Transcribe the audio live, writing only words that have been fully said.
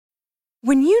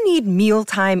When you need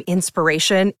mealtime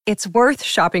inspiration, it's worth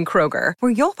shopping Kroger,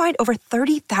 where you'll find over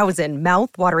 30,000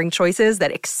 mouth-watering choices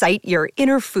that excite your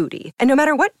inner foodie. And no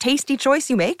matter what tasty choice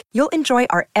you make, you'll enjoy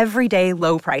our everyday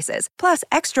low prices, plus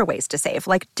extra ways to save,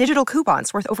 like digital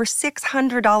coupons worth over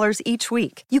 $600 each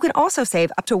week. You can also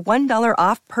save up to $1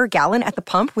 off per gallon at the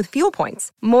pump with fuel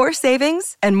points. More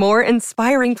savings and more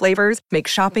inspiring flavors make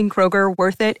shopping Kroger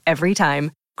worth it every time.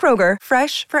 Kroger,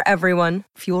 fresh for everyone.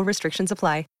 Fuel restrictions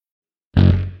apply.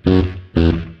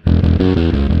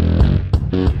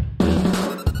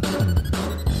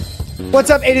 What's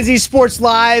up, A to Z Sports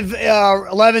Live,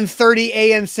 11:30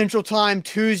 a.m. Central Time,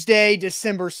 Tuesday,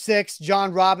 December 6th.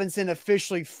 Jon Robinson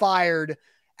officially fired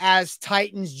as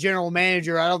Titans general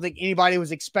manager. I don't think anybody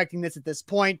was expecting this at this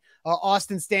point.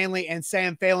 Austin Stanley and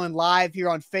Sam Phelan live here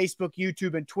on Facebook,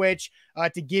 YouTube, and Twitch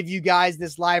to give you guys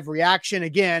this live reaction.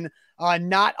 Again,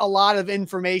 not a lot of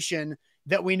information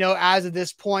that we know as of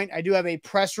this point. I do have a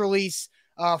press release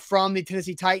from the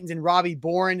Tennessee Titans and Robbie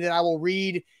Boren that I will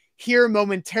read here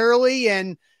momentarily,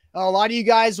 and a lot of you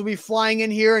guys will be flying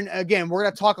in here. And again, we're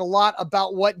going to talk a lot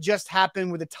about what just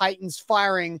happened with the Titans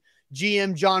firing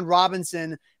GM Jon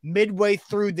Robinson midway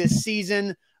through this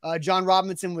season. Jon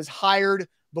Robinson was hired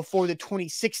before the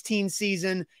 2016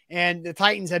 season, and the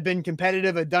Titans have been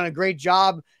competitive, have done a great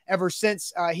job ever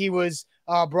since he was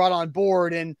brought on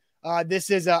board. And this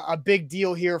is a big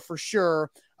deal here for sure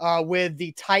with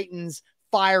the Titans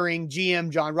firing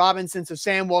GM Jon Robinson. So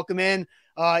Sam, welcome in.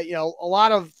 A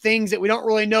lot of things that we don't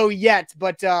really know yet,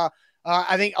 but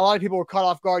I think a lot of people were caught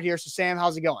off guard here. So Sam,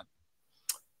 how's it going?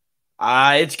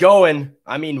 It's going.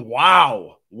 I mean,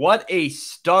 wow, what a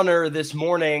stunner this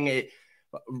morning.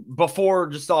 Before,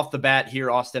 just off the bat here,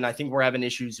 Austin, I think we're having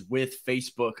issues with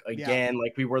Facebook again,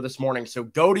 like we were this morning. So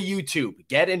go to YouTube,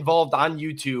 get involved on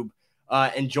YouTube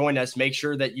and join us. Make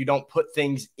sure that you don't put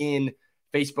things in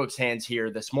Facebook's hands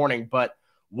here this morning. But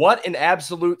what an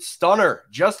absolute stunner.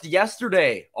 Just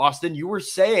yesterday, Austin, you were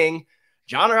saying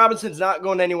Jon Robinson's not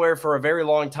going anywhere for a very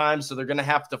long time, so they're going to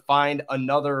have to find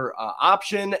another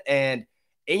option. And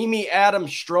Amy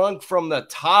Adams Strunk from the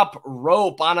top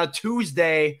rope on a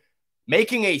Tuesday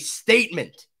making a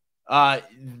statement.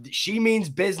 She means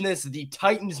business. The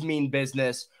Titans mean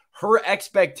business. Her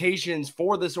expectations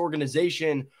for this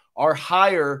organization are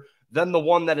higher than the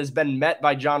one that has been met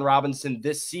by Jon Robinson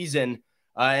this season.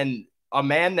 And a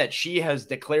man that she has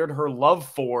declared her love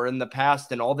for in the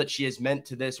past and all that she has meant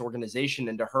to this organization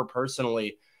and to her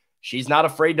personally. She's not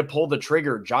afraid to pull the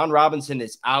trigger. Jon Robinson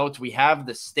is out. We have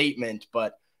the statement,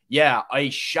 but yeah, a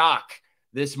shock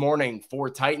this morning for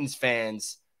Titans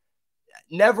fans.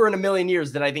 Never in a million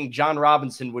years did I think Jon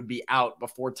Robinson would be out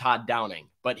before Todd Downing,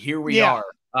 but here we are.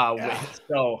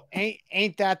 So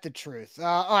ain't that the truth?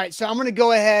 All right, so I'm going to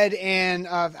go ahead and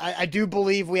I do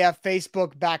believe we have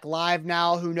Facebook back live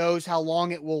now. Who knows how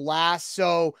long it will last?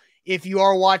 So if you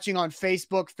are watching on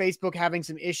Facebook having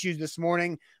some issues this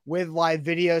morning with live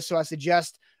video, so I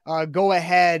suggest go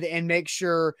ahead and make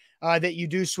sure that you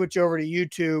do switch over to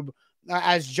YouTube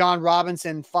as Jon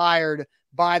Robinson fired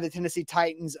by the Tennessee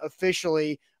Titans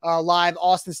officially live.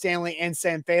 Austin Stanley and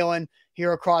Sam Phelan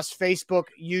here across Facebook,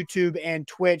 YouTube, and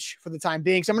Twitch for the time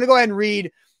being. So I'm going to go ahead and read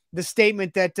the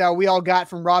statement that we all got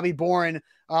from Robbie Boren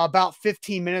about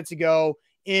 15 minutes ago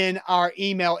in our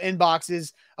email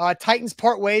inboxes. Titans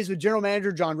part ways with general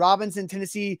manager Jon Robinson.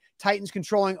 Tennessee Titans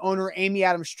controlling owner Amy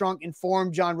Adams Strunk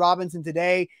informed Jon Robinson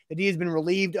today that he has been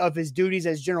relieved of his duties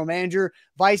as general manager.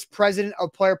 Vice president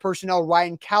of player personnel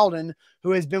Ryan Cowden,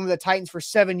 who has been with the Titans for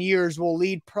 7 years, will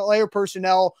lead player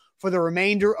personnel for the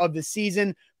remainder of the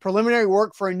season. Preliminary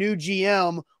work for a new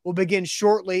GM will begin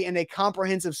shortly, and a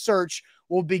comprehensive search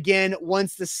will begin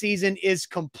once the season is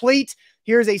complete.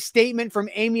 Here's a statement from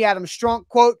Amy Adams Strunk,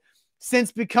 quote,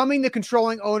 "Since becoming the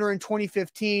controlling owner in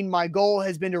 2015, my goal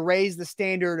has been to raise the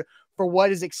standard for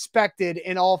what is expected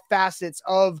in all facets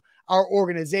of our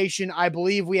organization. I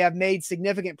believe we have made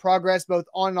significant progress both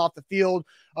on and off the field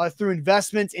through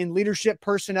investments in leadership,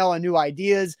 personnel, and new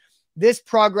ideas. This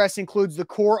progress includes the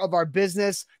core of our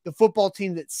business, the football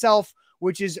team itself,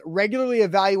 which is regularly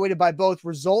evaluated by both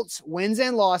results, wins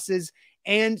and losses,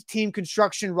 and team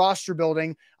construction roster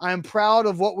building. I am proud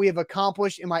of what we have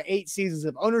accomplished in my 8 seasons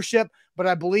of ownership, but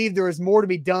I believe there is more to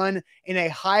be done and a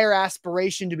higher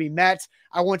aspiration to be met.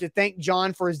 I want to thank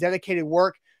Jon for his dedicated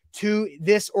work to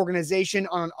this organization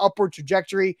on an upward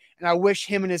trajectory, and I wish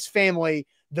him and his family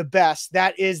the best."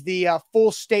 That is the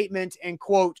full statement and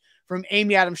quote from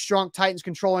Amy Adams Strunk, Titans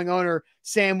controlling owner.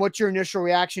 Sam, what's your initial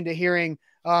reaction to hearing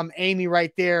Amy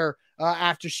right there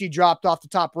after she dropped off the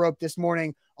top rope this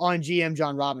morning on GM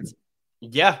Jon Robinson?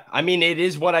 Yeah, I mean, it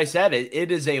is what I said.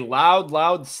 It is a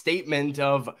loud statement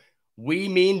of we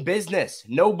mean business.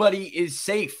 Nobody is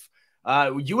safe.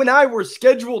 You and I were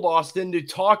scheduled, Austin, to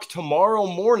talk tomorrow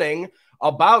morning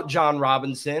about Jon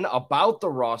Robinson, about the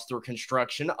roster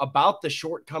construction, about the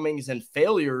shortcomings and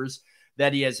failures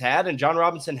that he has had. And Jon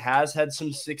Robinson has had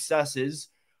some successes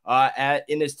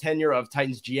in his tenure of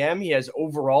Titans GM. He has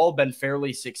overall been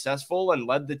fairly successful and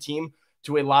led the team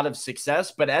to a lot of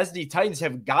success. But as the Titans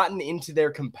have gotten into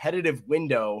their competitive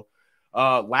window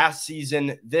last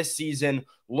season, this season,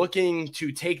 looking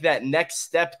to take that next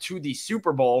step to the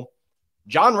Super Bowl,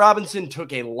 Jon Robinson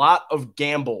took a lot of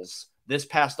gambles this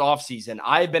past offseason.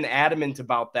 I've been adamant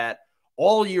about that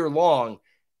all year long.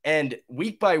 And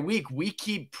week by week, we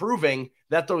keep proving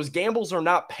that those gambles are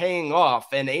not paying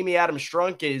off. And Amy Adams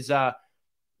Strunk is,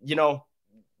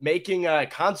 making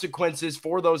consequences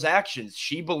for those actions.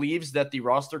 She believes that the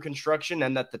roster construction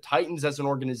and that the Titans as an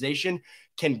organization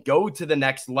can go to the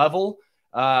next level.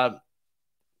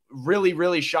 Really,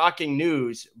 really shocking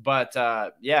news. But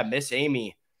Miss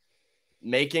Amy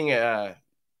making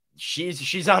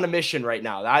she's on a mission right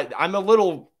now. I'm a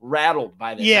little rattled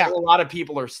by this. Yeah. I know a lot of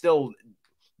people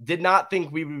did not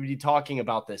think we would be talking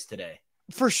about this today.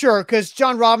 For sure, because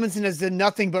Jon Robinson has done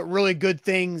nothing but really good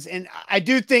things. And I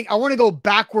do think I want to go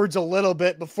backwards a little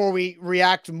bit before we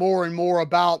react more and more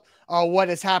about what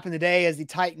has happened today as the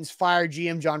Titans fired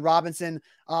GM Jon Robinson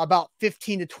about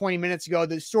 15 to 20 minutes ago.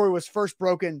 The story was first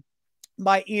broken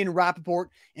by Ian Rappaport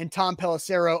and Tom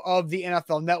Pelissero of the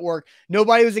NFL Network.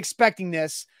 Nobody was expecting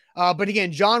this. But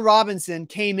again, Jon Robinson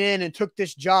came in and took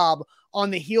this job on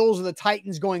the heels of the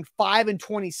Titans going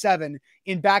 5-27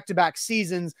 in back-to-back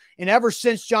seasons. And ever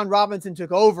since Jon Robinson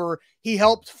took over, he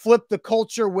helped flip the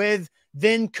culture with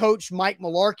then coach Mike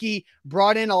Mularkey,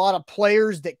 brought in a lot of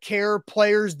players that care,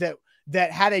 players that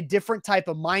had a different type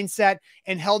of mindset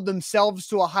and held themselves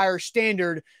to a higher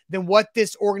standard than what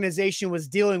this organization was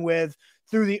dealing with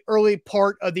through the early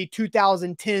part of the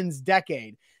 2010s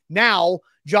decade. Now,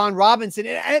 Jon Robinson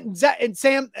and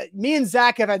Sam, me and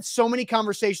Zach have had so many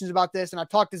conversations about this, and I've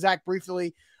talked to Zach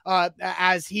briefly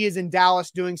as he is in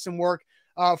Dallas doing some work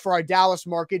for our Dallas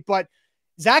market. But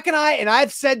Zach and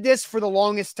I've said this for the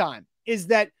longest time, is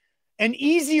that an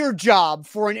easier job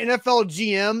for an NFL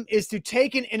GM is to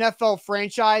take an NFL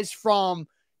franchise from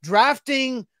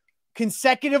drafting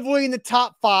consecutively in the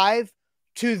top 5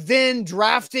 to then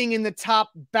drafting in the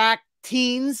top back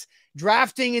teens,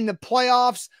 drafting in the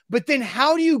playoffs. But then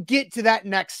how do you get to that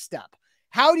next step?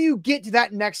 How do you get to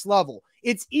that next level?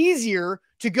 It's easier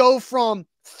to go from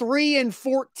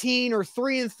 3-14 or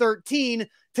 3-13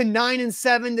 to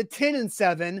 9-7 to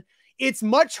 10-7. It's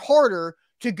much harder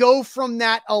to go from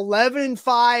that 11-5,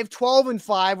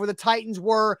 12-5, where the Titans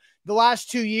were the last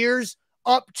 2 years,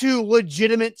 up to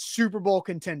legitimate Super Bowl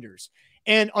contenders.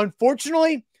 And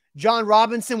unfortunately, Jon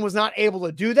Robinson was not able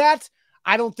to do that.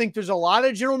 I don't think there's a lot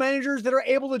of general managers that are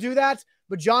able to do that,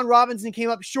 but Jon Robinson came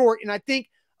up short. And I think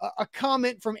a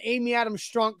comment from Amy Adams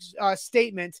Strunk's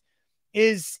statement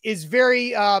is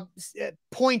very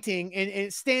pointing, and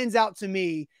it stands out to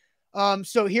me.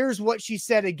 So here's what she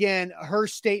said again, her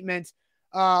statement.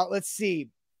 Let's see.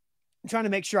 I'm trying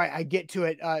to make sure I get to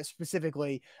it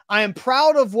specifically. I am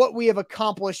proud of what we have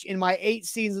accomplished in my 8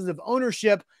 seasons of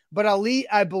ownership, but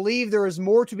I believe there is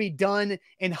more to be done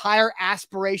and higher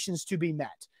aspirations to be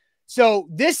met. So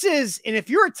this is, and if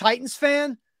you're a Titans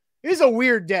fan, it is a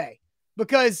weird day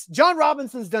because Jon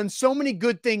Robinson's done so many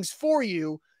good things for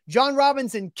you. Jon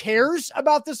Robinson cares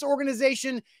about this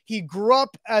organization. He grew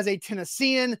up as a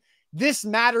Tennessean. This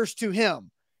matters to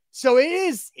him. So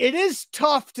it is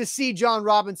tough to see Jon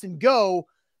Robinson go,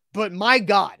 but my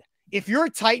God, if you're a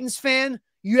Titans fan,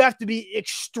 you have to be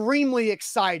extremely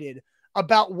excited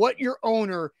about what your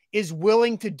owner is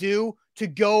willing to do to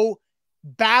go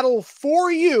battle for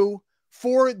you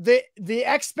for the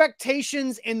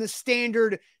expectations and the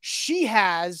standard she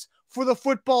has for the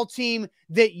football team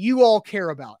that you all care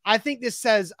about. I think this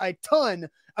says a ton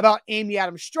about Amy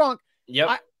Adams Strunk.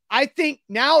 Yep. I think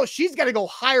now she's got to go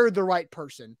hire the right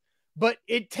person, but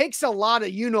it takes a lot of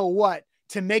you-know-what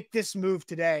to make this move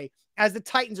today as the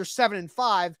Titans are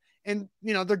 7-5 and,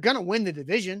 they're going to win the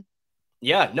division.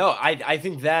 Yeah, no, I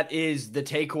think that is the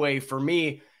takeaway for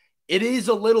me. It is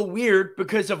a little weird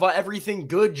because of everything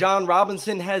good Jon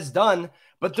Robinson has done,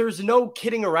 but there's no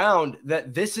kidding around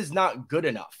that this is not good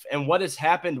enough. And what has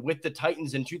happened with the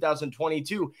Titans in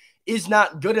 2022 is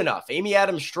not good enough. Amy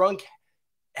Adams Strunk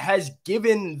has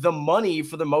given the money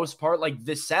for the most part, like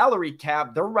the salary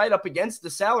cap. They're right up against the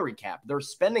salary cap. They're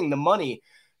spending the money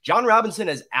John Robinson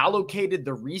has allocated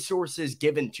the resources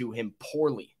given to him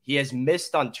poorly. He has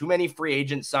missed on too many free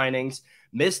agent signings,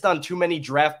 missed on too many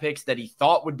draft picks that he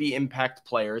thought would be impact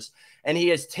players, and he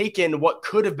has taken what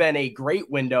could have been a great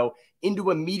window into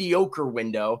a mediocre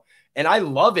window. And I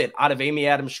love it out of Amy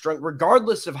Adams Strunk,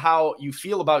 regardless of how you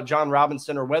feel about John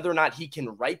Robinson or whether or not he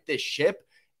can right this ship.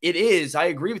 It is, I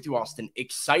agree with you, Austin,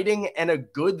 exciting and a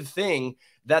good thing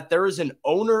that there is an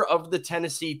owner of the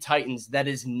Tennessee Titans that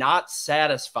is not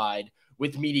satisfied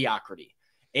with mediocrity.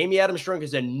 Amy Adams Strunk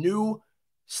is a new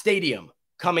stadium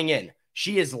coming in.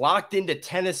 She is locked into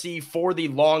Tennessee for the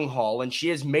long haul, and she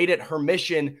has made it her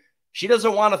mission. She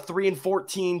doesn't want a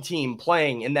 3-14 team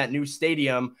playing in that new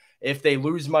stadium if they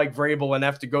lose Mike Vrabel and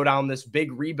have to go down this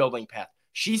big rebuilding path.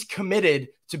 She's committed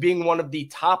to being one of the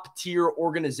top tier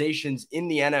organizations in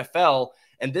the NFL.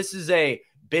 And this is a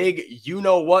big,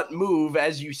 you-know-what move,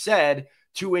 as you said,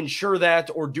 to ensure that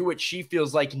or do what she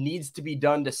feels like needs to be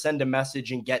done to send a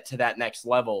message and get to that next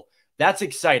level. That's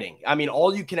exciting. I mean,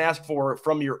 all you can ask for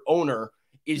from your owner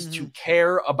is to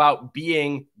care about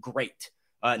being great,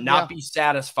 not be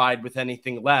satisfied with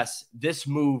anything less. This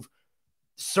move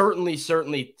certainly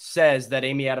says that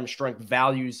Amy Adams Strunk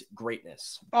values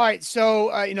greatness. All right. So,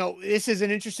 this is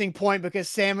an interesting point because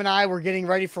Sam and I were getting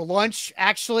ready for lunch.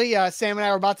 Actually, Sam and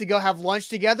I were about to go have lunch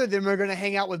together. Then we're going to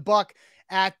hang out with Buck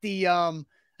at the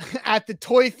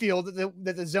toy field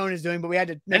that the Zone is doing, but we had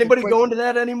to. Anybody going to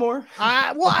that anymore?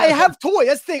 I have toys.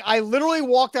 That's the thing. I literally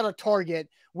walked out of Target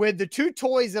with the 2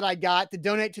 toys that I got to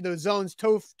donate to the Zone's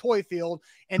toy field,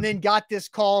 and then got this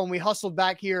call, and we hustled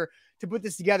back here to put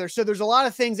this together. So there's a lot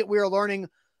of things that we are learning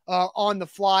on the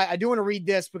fly. I do want to read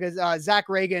this because Zach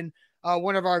Reagan,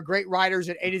 one of our great writers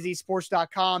at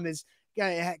A2ZSports.com, is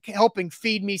helping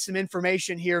feed me some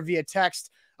information here via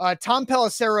text. Tom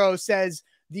Pelissero says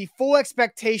the full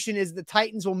expectation is the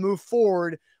Titans will move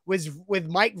forward with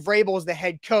Mike Vrabel as the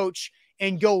head coach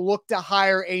and go look to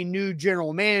hire a new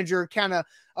general manager, kind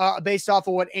of based off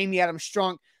of what Amy Adams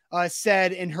Strunk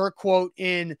said in her quote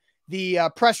in the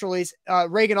press release.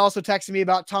 Reagan also texted me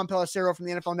about Tom Pelissero from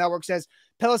the NFL Network. Says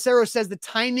Pelissero says the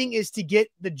timing is to get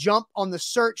the jump on the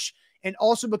search, and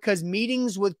also because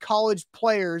meetings with college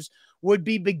players would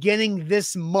be beginning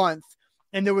this month,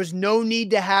 and there was no need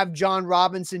to have John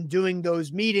Robinson doing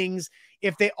those meetings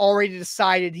if they already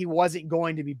decided he wasn't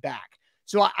going to be back.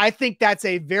 So I think that's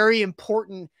a very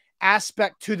important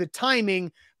aspect to the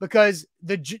timing, because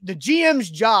the GM's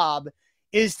job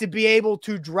is to be able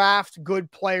to draft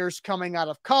good players coming out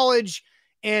of college,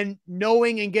 and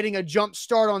knowing and getting a jump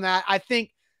start on that. I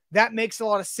think that makes a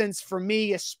lot of sense for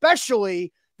me,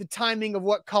 especially the timing of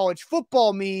what college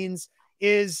football means.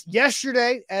 Is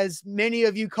yesterday, as many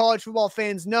of you college football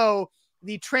fans know,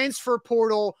 the transfer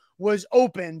portal was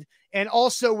opened, and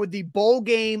also with the bowl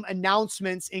game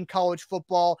announcements in college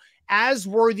football, as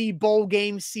were the bowl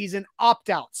game season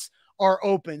opt-outs are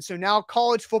open. So now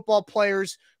college football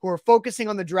players who are focusing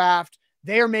on the draft,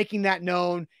 they are making that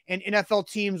known, and NFL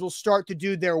teams will start to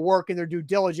do their work and their due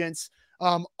diligence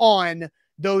on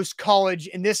those college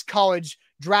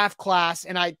draft class.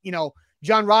 And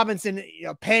John Robinson,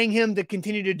 paying him to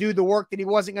continue to do the work that he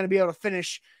wasn't going to be able to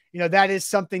finish, that is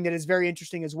something that is very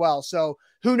interesting as well. So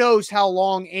who knows how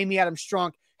long Amy Adams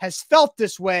Strunk has felt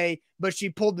this way, but she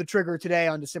pulled the trigger today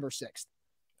on December 6th.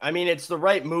 I mean, it's the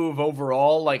right move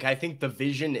overall. Like, I think the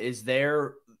vision is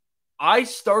there. I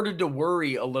started to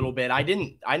worry a little bit.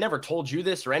 I never told you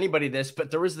this or anybody this, but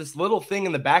there was this little thing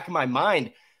in the back of my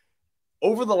mind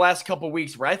over the last couple of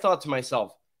weeks where I thought to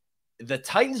myself, the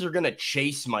Titans are going to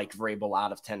chase Mike Vrabel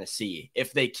out of Tennessee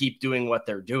if they keep doing what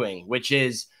they're doing, which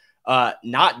is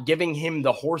not giving him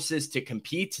the horses to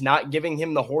compete, not giving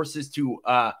him the horses to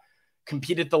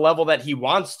compete at the level that he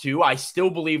wants to. I still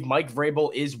believe Mike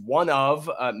Vrabel is one of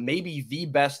maybe the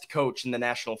best coach in the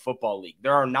National Football League.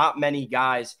 There are not many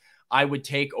guys I would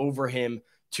take over him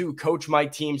to coach my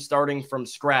team starting from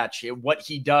scratch. What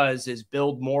he does is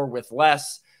build more with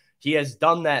less. He has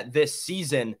done that this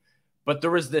season, but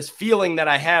there was this feeling that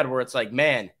I had where it's like,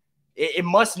 man, it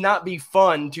must not be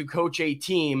fun to coach a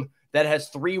team that has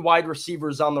 3 wide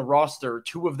receivers on the roster.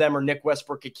 2 of them are Nick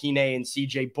Westbrook-Akine and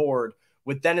CJ Board,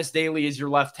 with Dennis Daly as your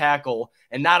left tackle,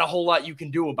 and not a whole lot you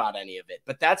can do about any of it.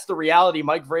 But that's the reality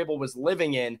Mike Vrabel was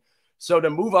living in. So to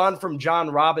move on from John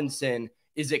Robinson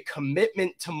is a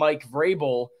commitment to Mike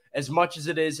Vrabel as much as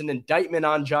it is an indictment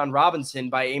on John Robinson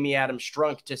by Amy Adams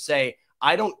Strunk to say,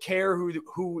 I don't care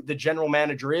who the general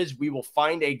manager is. We will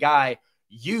find a guy.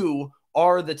 You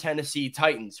are the Tennessee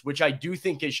Titans, which I do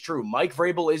think is true. Mike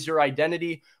Vrabel is your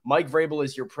identity. Mike Vrabel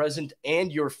is your present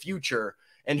and your future.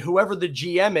 And whoever the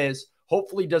GM is,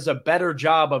 hopefully does a better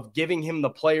job of giving him the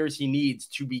players he needs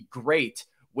to be great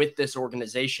with this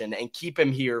organization and keep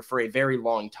him here for a very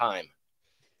long time.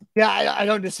 Yeah, I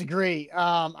don't disagree.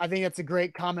 I think that's a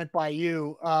great comment by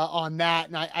you on that.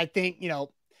 And I think,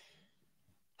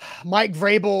 Mike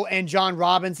Vrabel and John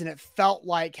Robinson, it felt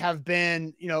like, have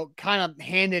been, kind of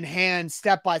hand in hand,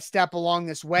 step by step along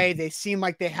this way. They seem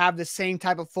like they have the same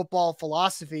type of football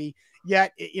philosophy,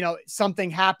 yet, something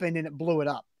happened and it blew it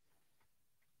up.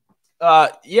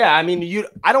 Yeah, I mean,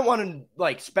 I don't want to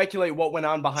like speculate what went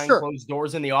on behind closed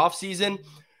doors in the offseason.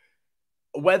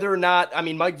 Whether or not, I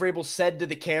mean, Mike Vrabel said to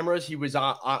the cameras he was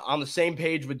on the same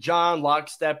page with John,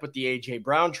 lockstep with the A.J.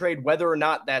 Brown trade. Whether or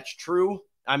not that's true,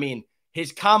 I mean,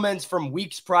 his comments from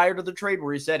weeks prior to the trade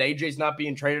where he said AJ's not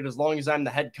being traded as long as I'm the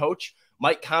head coach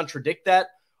might contradict that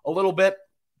a little bit.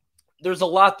 There's a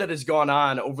lot that has gone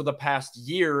on over the past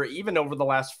year, even over the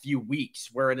last few weeks,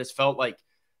 where it has felt like,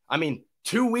 I mean,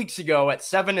 2 weeks ago at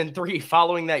 7-3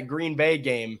 following that Green Bay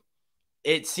game,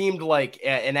 it seemed like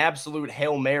an absolute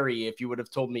Hail Mary if you would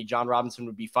have told me John Robinson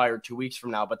would be fired 2 weeks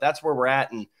from now. But that's where we're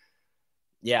at. And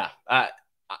yeah,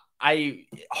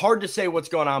 hard to say what's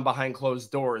going on behind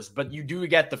closed doors, but you do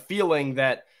get the feeling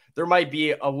that there might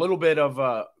be a little bit of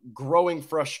a growing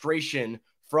frustration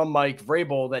from Mike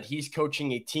Vrabel that he's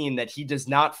coaching a team that he does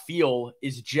not feel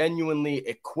is genuinely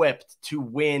equipped to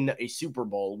win a Super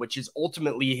Bowl, which is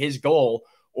ultimately his goal,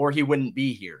 or he wouldn't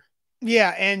be here.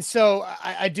 Yeah, and so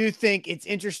I do think it's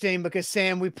interesting because,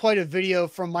 Sam, we played a video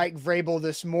from Mike Vrabel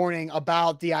this morning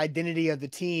about the identity of the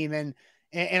team, and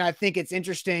I think it's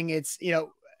interesting. It's,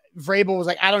 Vrabel was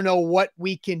like, I don't know what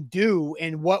we can do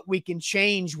and what we can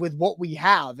change with what we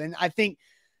have. And I think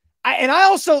I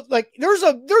also like there's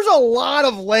a lot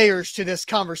of layers to this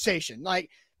conversation. Like,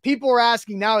 people are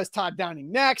asking now, is Todd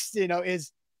Downing next?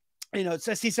 I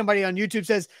see somebody on YouTube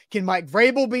says, can Mike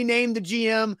Vrabel be named the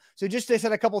GM? So just to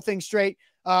set a couple things straight,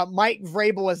 Mike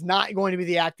Vrabel is not going to be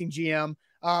the acting GM.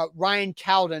 Ryan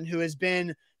Cowden, who has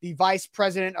been the vice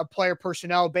president of player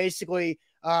personnel, basically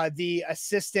the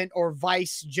assistant or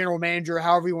vice general manager,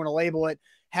 however you want to label it,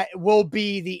 will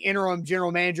be the interim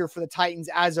general manager for the Titans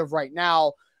as of right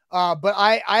now. But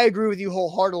I agree with you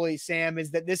wholeheartedly, Sam,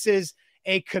 is that this is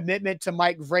a commitment to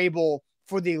Mike Vrabel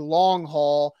for the long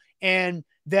haul, and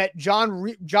that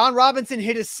John Robinson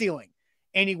hit his ceiling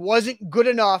and he wasn't good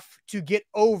enough to get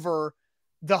over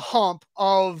the hump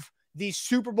of the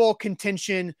Super Bowl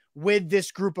contention with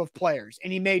this group of players.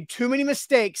 And he made too many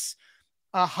mistakes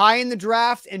high in the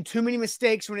draft and too many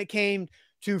mistakes when it came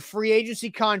to free agency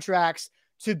contracts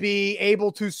to be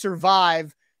able to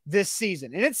survive this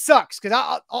season. And it sucks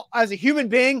because as a human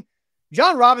being,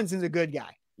 John Robinson's a good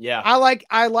guy. Yeah.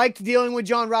 I liked dealing with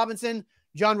John Robinson.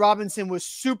 John Robinson was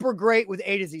super great with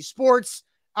A to Z Sports.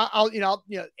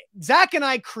 Zach and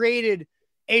I created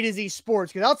A to Z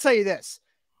Sports because I'll tell you this,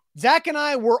 Zach and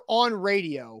I were on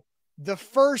radio the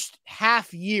first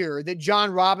half year that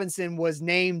John Robinson was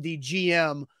named the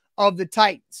GM of the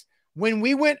Titans. When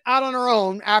we went out on our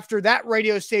own after that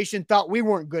radio station thought we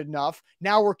weren't good enough,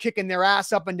 now we're kicking their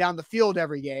ass up and down the field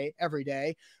every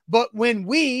day. But when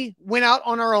we went out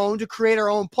on our own to create our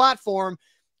own platform,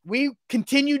 we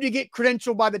continue to get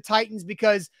credentialed by the Titans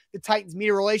because the Titans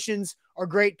media relations are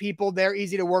great people. They're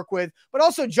easy to work with. But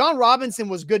also John Robinson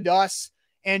was good to us.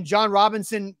 And John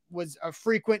Robinson was a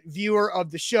frequent viewer of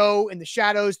the show in the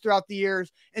shadows throughout the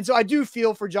years. And so I do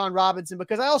feel for John Robinson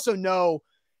because I also know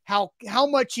how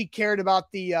much he cared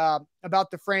about the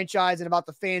franchise and about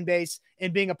the fan base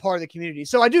and being a part of the community.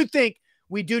 So I do think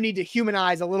we do need to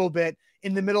humanize a little bit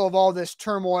in the middle of all this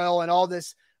turmoil and all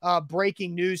this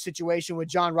breaking news situation with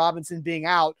John Robinson being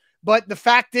out. But the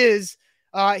fact is,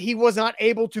 he was not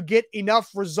able to get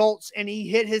enough results and he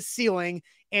hit his ceiling,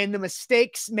 and the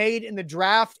mistakes made in the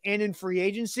draft and in free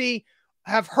agency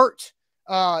have hurt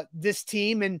this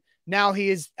team. And now he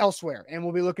is elsewhere and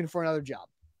will be looking for another job.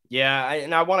 Yeah.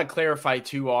 And I want to clarify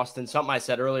too, Austin, something I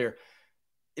said earlier.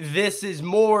 This is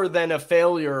more than a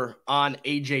failure on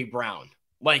A.J. Brown.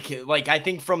 Like I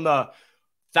think from the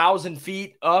 1,000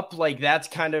 feet up, like that's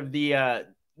kind of the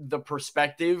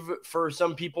perspective for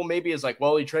some people maybe is like,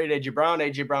 well, he traded A.J. Brown.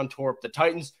 A.J. Brown tore up the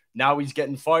Titans. Now he's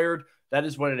getting fired. That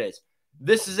is what it is.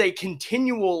 This is a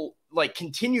continued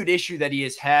issue that he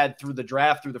has had through the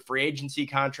draft, through the free agency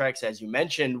contracts, as you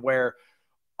mentioned, where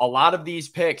a lot of these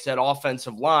picks at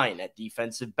offensive line, at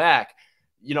defensive back,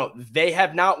 they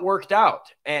have not worked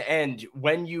out. And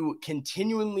when you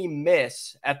continually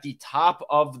miss at the top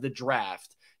of the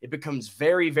draft, it becomes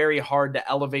very, very hard to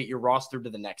elevate your roster to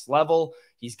the next level.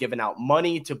 He's given out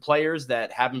money to players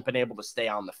that haven't been able to stay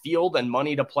on the field and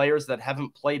money to players that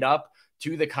haven't played up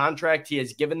to the contract he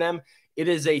has given them. It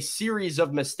is a series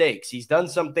of mistakes. He's done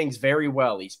some things very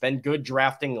well. He's been good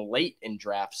drafting late in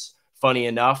drafts funny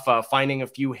enough, finding a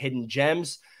few hidden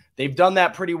gems. They've done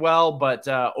that pretty well, but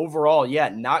overall, yeah,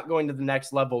 not going to the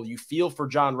next level. You feel for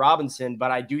Jon Robinson,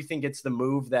 but I do think it's the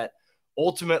move that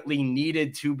ultimately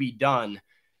needed to be done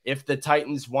if the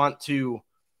Titans want to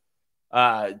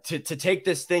take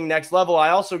this thing next level. I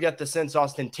also get the sense,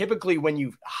 Austin, typically when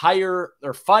you hire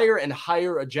or fire and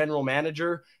hire a general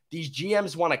manager, these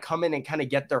GMs want to come in and kind of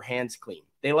get their hands clean.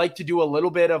 They like to do a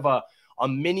little bit of a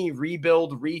mini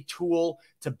rebuild, retool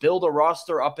to build a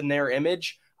roster up in their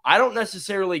image. I don't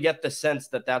necessarily get the sense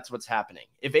that that's what's happening.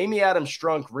 If Amy Adams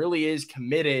Strunk really is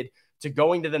committed to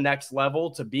going to the next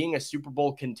level, to being a Super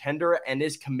Bowl contender, and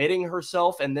is committing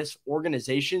herself and this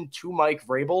organization to Mike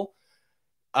Vrabel,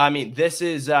 I mean, this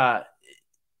is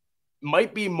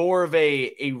might be more of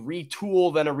a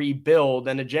retool than a rebuild,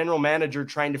 and a general manager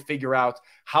trying to figure out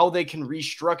how they can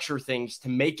restructure things to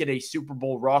make it a Super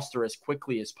Bowl roster as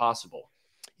quickly as possible.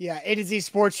 Yeah, A to Z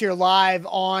Sports here live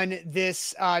on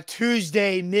this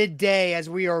Tuesday midday as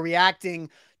we are reacting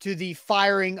to the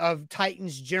firing of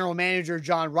Titans general manager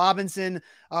Jon Robinson,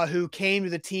 who came to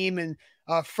the team in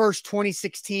first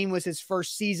 2016 was his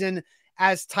first season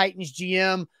as Titans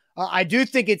GM. I do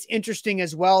think it's interesting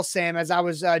as well, Sam, as I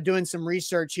was doing some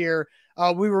research here.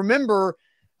 We remember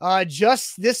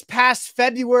just this past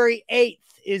February 8th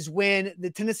is when the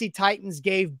Tennessee Titans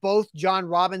gave both Jon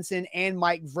Robinson and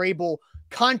Mike Vrabel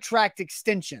contract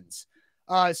extensions.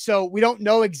 So we don't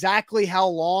know exactly how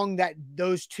long that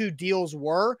those two deals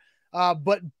were,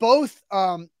 but both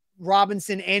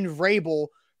Robinson and Vrabel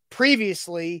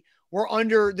previously were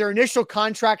under their initial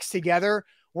contracts together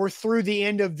were through the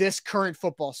end of this current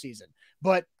football season.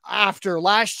 But after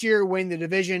last year winning the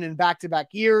division in back-to-back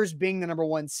years, being the number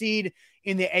one seed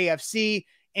in the AFC,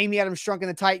 Amy Adams Strunk and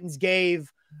the Titans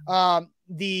gave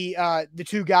the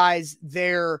two guys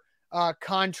their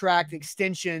contract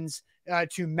extensions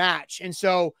to match. And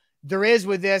so there is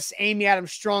with this Amy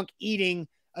Adams Strunk eating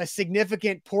a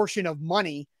significant portion of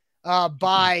money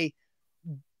by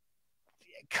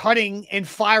cutting and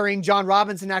firing Jon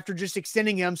Robinson after just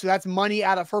extending him. So that's money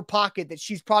out of her pocket that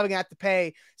she's probably gonna have to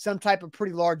pay some type of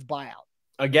pretty large buyout.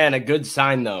 Again, a good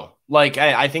sign though. Like,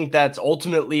 I think that's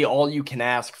ultimately all you can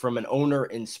ask from an owner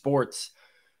in sports.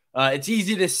 It's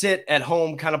easy to sit at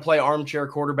home, kind of play armchair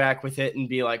quarterback with it and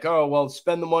be like, oh, well,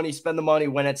 spend the money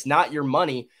when it's not your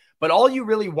money. But all you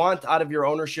really want out of your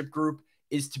ownership group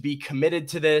is to be committed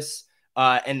to this.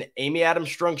 And Amy Adams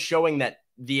Strunk showing that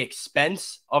the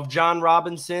expense of Jon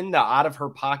Robinson, out of her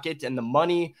pocket, and the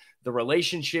money, the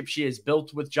relationship she has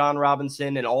built with Jon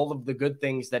Robinson, and all of the good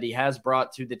things that he has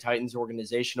brought to the Titans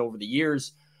organization over the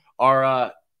years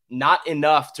are not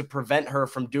enough to prevent her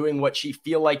from doing what she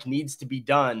feel like needs to be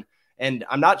done. And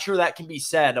I'm not sure that can be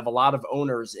said of a lot of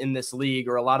owners in this league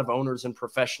or a lot of owners in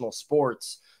professional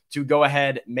sports, to go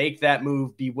ahead, make that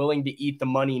move, be willing to eat the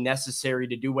money necessary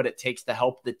to do what it takes to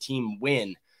help the team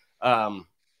win.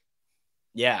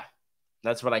 Yeah,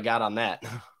 that's what I got on that.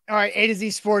 All right, A to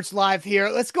Z Sports live here.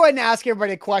 Let's go ahead and ask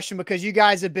everybody a question, because you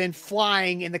guys have been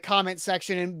flying in the comment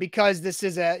section, and because this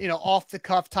is a off the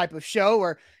cuff type of show,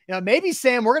 or maybe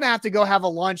Sam, we're gonna have to go have a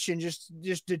lunch and just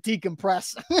to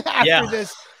decompress after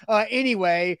this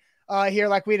anyway here,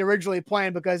 like we had originally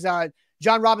planned, because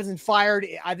Jon Robinson fired.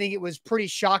 I think it was pretty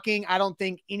shocking. I don't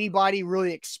think anybody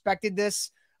really expected this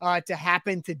to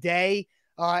happen today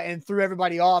and threw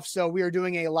everybody off. So we are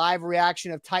doing a live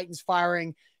reaction of Titans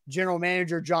firing general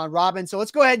manager Jon Robinson. So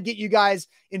let's go ahead and get you guys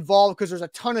involved, because there's a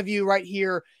ton of you right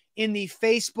here in the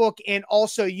Facebook and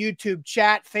also YouTube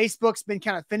chat. Facebook's been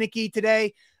kind of finicky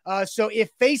today. So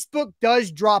if Facebook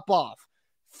does drop off,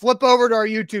 flip over to our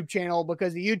YouTube channel,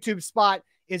 because the YouTube spot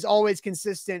is always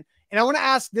consistent. And I want to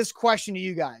ask this question to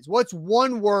you guys. What's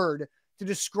one word to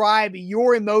describe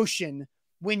your emotion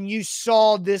when you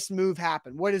saw this move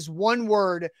happen? What is one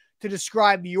word to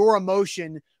describe your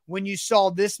emotion when you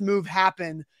saw this move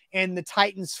happen and the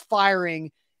Titans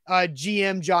firing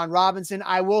GM Jon Robinson?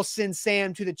 I will send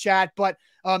Sam to the chat, but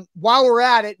while we're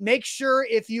at it, make sure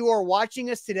if you are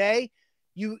watching us today,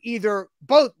 you either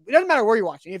both, it doesn't matter where you're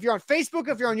watching. If you're on Facebook,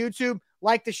 if you're on YouTube,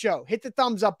 like the show, hit the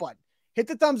thumbs up button. Hit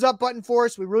the thumbs up button for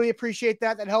us. We really appreciate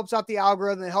that. That helps out the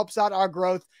algorithm. It helps out our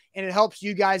growth, and it helps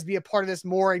you guys be a part of this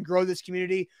more and grow this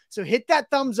community. So hit that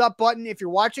thumbs up button. If you're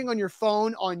watching on your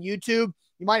phone on YouTube,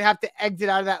 you might have to exit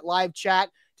out of that live chat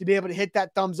to be able to hit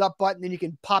that thumbs up button. Then you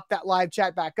can pop that live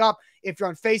chat back up. If you're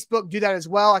on Facebook, do that as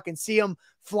well. I can see them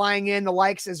flying in, the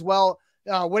likes as well.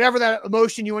 Whatever that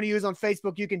emotion you want to use on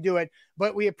Facebook, you can do it.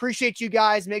 But we appreciate you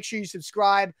guys. Make sure you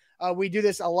subscribe. We do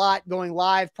this a lot, going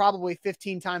live probably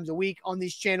 15 times a week on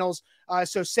these channels.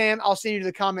 So Sam, I'll send you to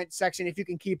the comment section if you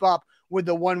can keep up with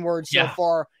the one word so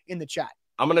far in the chat.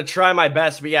 I'm going to try my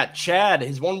best. We got Chad.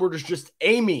 His one word is just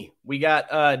Amy. We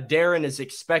got Darren is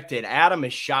expected. Adam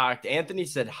is shocked. Anthony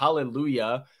said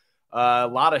hallelujah. A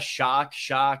lot of shock.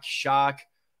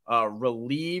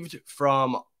 Relieved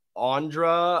from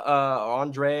Andre.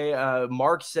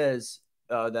 Mark says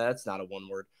that's not a one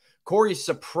word. Corey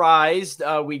surprised.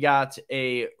 We got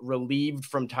a relieved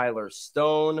from Tyler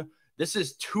Stone. This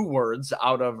is 2 words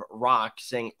out of Rock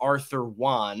saying Arthur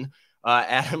Juan.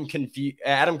 Adam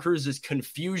Cruz is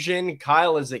confusion.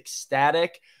 Kyle is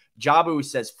ecstatic. Jabu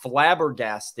says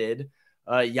flabbergasted.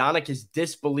 Yannick is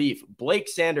disbelief. Blake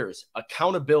Sanders,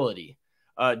 accountability.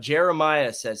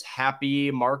 Jeremiah says happy.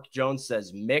 Mark Jones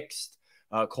says mixed.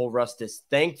 Cole Rust is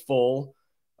thankful.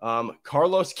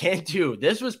 Carlos Cantu.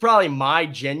 This was probably my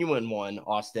genuine one,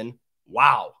 Austin.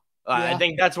 Wow. I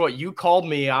think that's what you called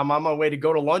me. I'm on my way to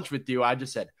go to lunch with you. I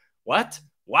just said, what?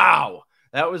 Wow.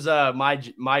 That was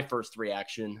my first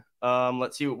reaction.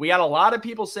 Let's see. We got a lot of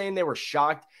people saying they were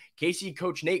shocked. Casey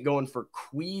Coach Nate going for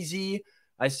queasy.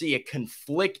 I see a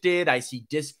conflicted. I see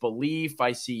disbelief.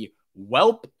 I see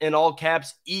whelp in all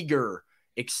caps, eager,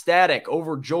 ecstatic,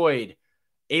 overjoyed.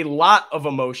 A lot of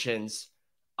emotions.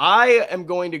 I am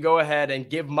going to go ahead and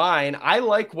give mine. I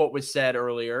like what was said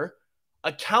earlier.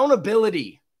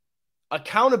 Accountability.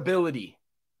 Accountability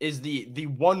is the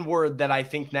one word that I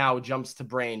think now jumps to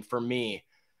brain for me.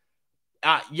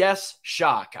 Yes,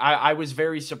 shock. I was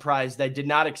very surprised. I did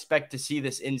not expect to see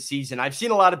this in season. I've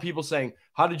seen a lot of people saying,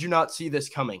 how did you not see this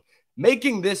coming?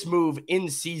 Making this move in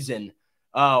season,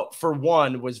 for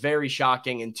one, was very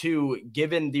shocking. And 2,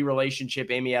 given the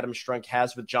relationship Amy Adams-Strunk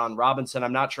has with John Robinson,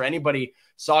 I'm not sure anybody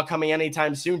saw coming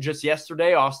anytime soon. Just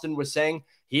yesterday, Austin was saying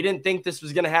he didn't think this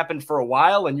was going to happen for a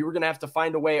while, and you were going to have to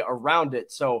find a way around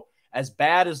it. So as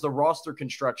bad as the roster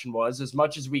construction was, as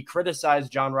much as we criticized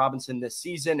John Robinson this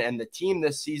season and the team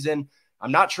this season,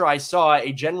 I'm not sure I saw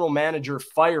a general manager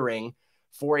firing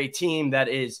for a team that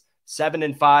is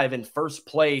 7-5 in first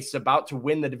place, about to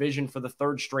win the division for the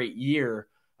 3rd straight year,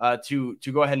 to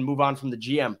go ahead and move on from the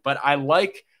GM. But I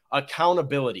like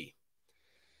accountability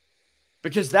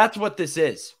because that's what this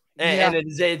is. And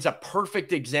it's a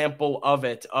perfect example of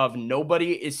it, of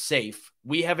nobody is safe.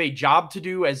 We have a job to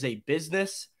do as a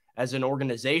business, as an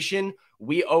organization.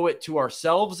 We owe it to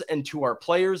ourselves and to our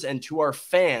players and to our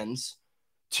fans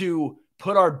to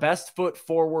put our best foot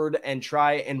forward and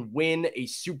try and win a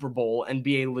Super Bowl and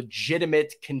be a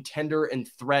legitimate contender and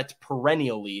threat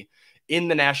perennially in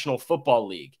the National Football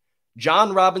League.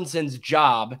 John Robinson's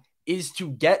job is to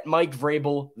get Mike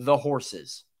Vrabel the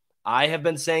horses. I have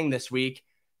been saying this week,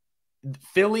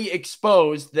 Philly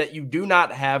exposed that you do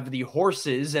not have the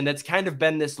horses, and it's kind of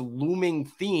been this looming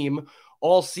theme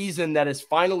all season that is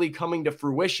finally coming to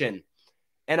fruition.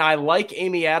 And I like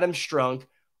Amy Adams-Strunk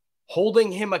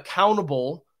holding him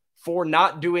accountable for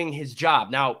not doing his job.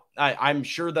 Now, I'm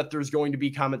sure that there's going to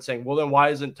be comments saying, well, then why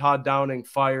isn't Todd Downing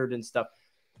fired and stuff?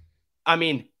 I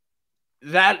mean,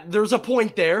 that there's a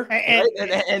point there.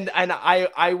 And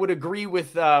I would agree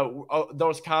with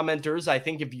those commenters. I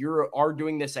think if you are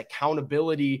doing this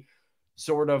accountability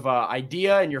sort of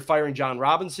idea and you're firing John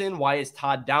Robinson, why is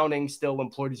Todd Downing still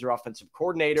employed as your offensive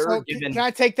coordinator? So can I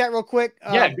take that real quick?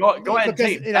 Go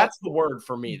ahead. That's the word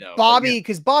for me, though. Bobby,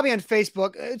 because Bobby on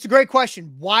Facebook, it's a great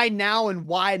question. Why now and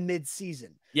why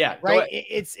mid-season? Yeah, right.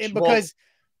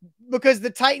 Because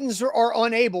the Titans are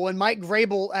unable, and Mike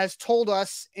Vrabel has told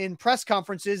us in press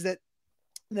conferences that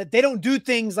they don't do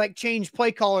things like change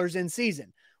play callers in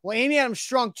season. Well, Amy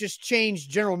Adams-Strunk just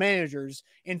changed general managers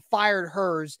and fired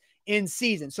hers in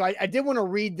season. So I did want to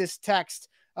read this text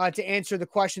to answer the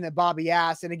question that Bobby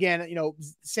asked. And again,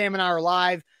 Sam and I are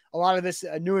live. A lot of this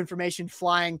new information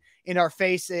flying in our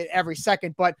face every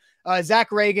second. But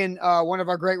Zach Reagan, one of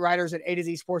our great writers at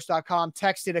A2ZSports.com,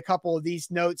 texted a couple of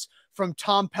these notes from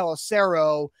Tom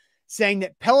Pelissero, saying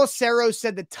that Pelissero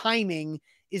said the timing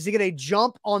is to get a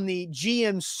jump on the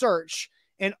GM search,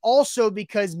 and also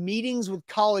because meetings with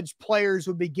college players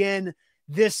would begin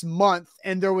this month,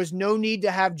 and there was no need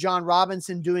to have John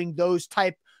Robinson doing those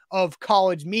type of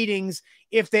college meetings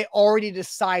if they already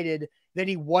decided that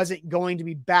he wasn't going to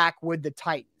be back with the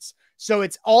Titans. So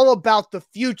it's all about the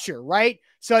future, right?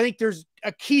 So I think there's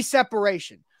a key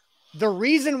separation. The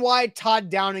reason why Todd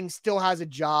Downing still has a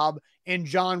job and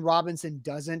John Robinson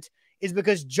doesn't is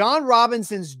because John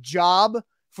Robinson's job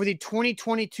for the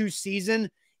 2022 season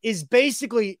is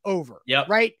basically over,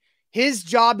 right? His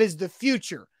job is the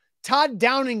future. Todd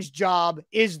Downing's job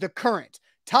is the current.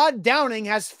 Todd Downing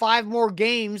has 5 more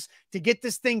games to get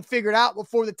this thing figured out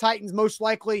before the Titans most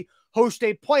likely host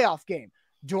a playoff game.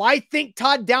 Do I think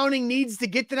Todd Downing needs to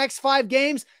get the next 5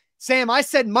 games? Sam, I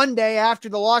said Monday after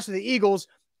the loss of the Eagles,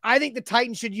 I think the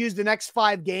Titans should use the next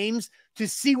 5 games to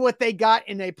see what they got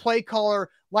in a play caller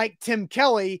like Tim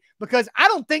Kelly, because I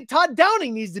don't think Todd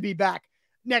Downing needs to be back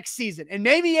next season. And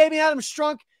maybe Amy Adams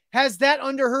Strunk has that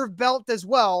under her belt as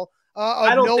well.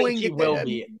 I don't think he will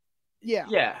be. Yeah.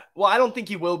 Yeah. Well, I don't think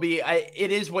he will be.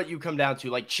 It is what you come down to.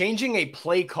 Like, changing a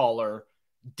play caller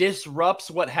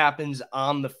disrupts what happens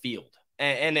on the field.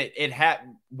 And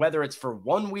whether it's for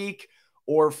 1 week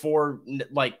or for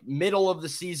like middle of the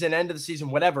season, end of the season,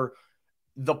 whatever,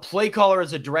 the play caller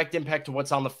has a direct impact to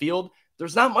what's on the field.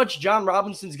 There's not much John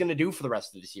Robinson's going to do for the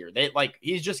rest of this year.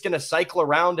 He's just going to cycle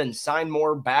around and sign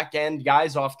more back end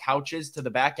guys off couches to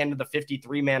the back end of the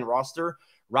 53-man roster.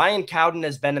 Ryan Cowden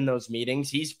has been in those meetings.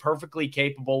 He's perfectly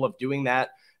capable of doing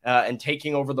that and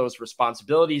taking over those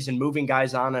responsibilities and moving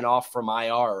guys on and off from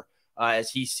IR as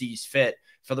he sees fit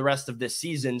for the rest of this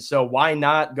season. So why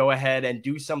not go ahead and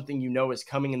do something is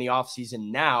coming in the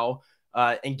offseason now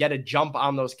and get a jump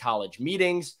on those college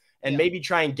meetings and maybe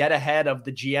try and get ahead of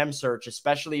the GM search,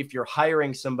 especially if you're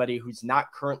hiring somebody who's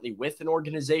not currently with an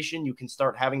organization. You can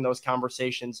start having those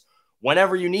conversations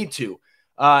whenever you need to.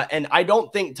 And I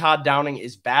don't think Todd Downing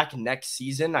is back next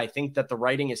season. I think that the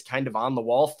writing is kind of on the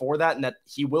wall for that, and that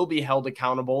he will be held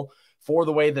accountable for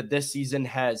the way that this season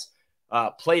has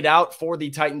played out for the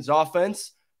Titans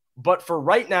offense. But for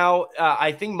right now,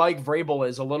 I think Mike Vrabel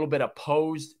is a little bit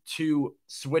opposed to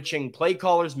switching play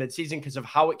callers midseason because of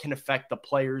how it can affect the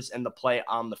players and the play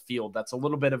on the field. That's a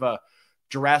little bit of a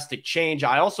drastic change.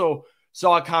 I also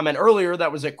saw a comment earlier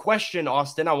that was a question,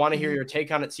 Austin. I want to hear your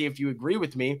take on it, see if you agree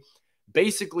with me.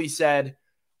 Basically said,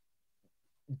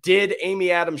 did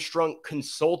Amy Adams Strunk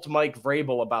consult Mike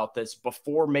Vrabel about this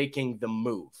before making the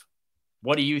move?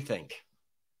 What do you think?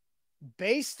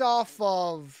 Based off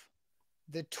of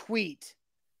the tweet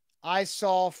I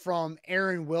saw from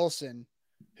Aaron Wilson,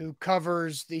 who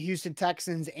covers the Houston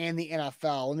Texans and the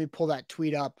NFL. Let me pull that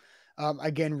tweet up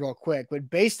again real quick. But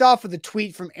based off of the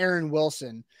tweet from Aaron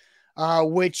Wilson,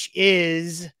 which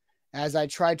is, as I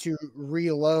try to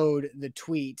reload the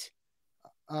tweet,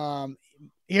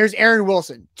 here's Aaron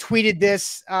Wilson tweeted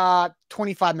this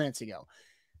 25 minutes ago.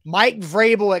 Mike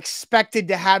Vrabel expected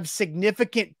to have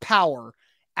significant power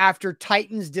after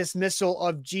Titans dismissal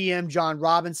of GM John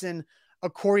Robinson,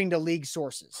 according to league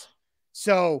sources.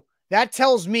 So that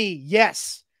tells me,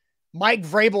 yes, Mike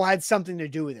Vrabel had something to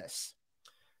do with this.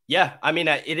 Yeah, I mean,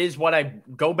 it is what I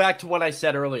go back to what I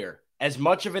said earlier. As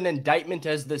much of an indictment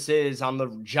as this is on the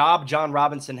job John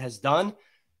Robinson has done,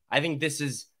 I think this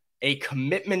is a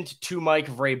commitment to Mike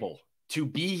Vrabel to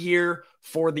be here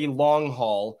for the long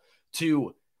haul,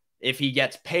 to, if he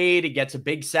gets paid, he gets a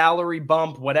big salary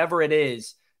bump, whatever it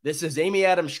is. This is Amy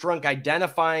Adams Strunk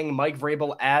identifying Mike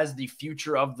Vrabel as the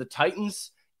future of the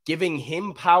Titans, giving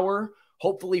him power,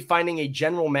 hopefully finding a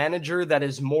general manager that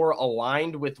is more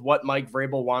aligned with what Mike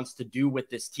Vrabel wants to do with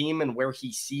this team and where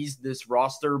he sees this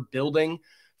roster building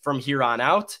from here on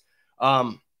out.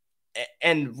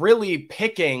 And really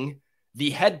picking the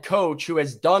head coach who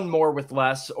has done more with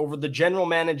less over the general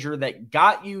manager that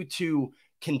got you to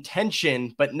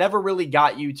contention, but never really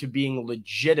got you to being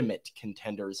legitimate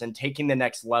contenders and taking the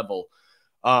next level.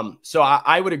 So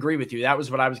I would agree with you. That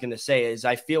was what I was going to say, is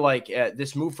I feel like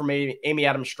this move from Amy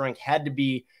Adams Strunk had to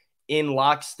be in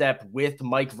lockstep with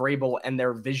Mike Vrabel and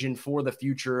their vision for the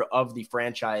future of the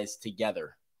franchise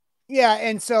together. Yeah,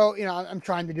 and so, I'm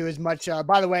trying to do as much.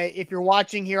 By the way, if you're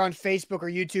watching here on Facebook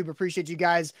or YouTube, appreciate you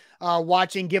guys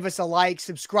watching. Give us a like,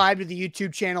 subscribe to the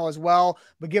YouTube channel as well,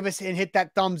 but give us and hit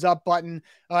that thumbs up button.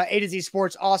 A to Z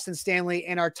Sports, Austin Stanley,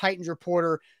 and our Titans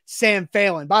reporter, Sam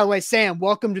Phelan. By the way, Sam,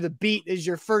 welcome to the beat. This is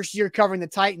your first year covering the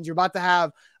Titans. You're about to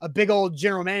have a big old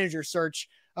general manager search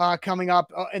coming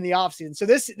up in the offseason. So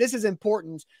this is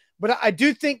important, but I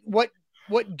do think what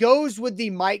goes with the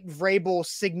Mike Vrabel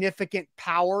significant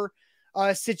power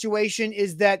situation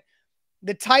is that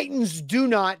the Titans do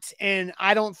not, and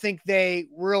I don't think they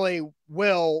really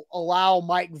will, allow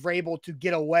Mike Vrabel to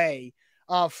get away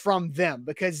from them,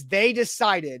 because they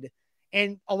decided,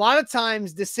 and a lot of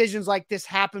times decisions like this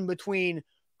happen between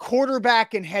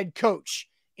quarterback and head coach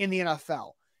in the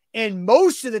NFL. And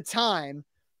most of the time,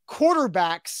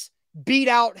 quarterbacks beat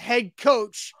out head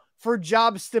coach for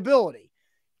job stability.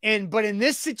 But in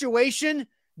this situation,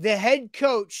 the head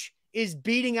coach is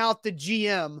beating out the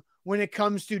GM when it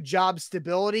comes to job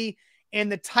stability.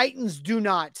 And the Titans do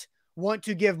not want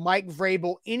to give Mike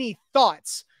Vrabel any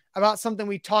thoughts about something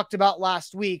we talked about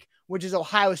last week, which is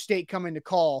Ohio State coming to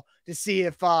call to see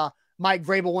if Mike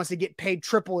Vrabel wants to get paid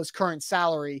triple his current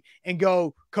salary and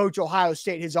go coach Ohio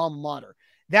State, his alma mater.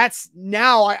 That's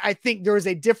now, I think there is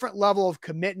a different level of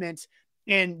commitment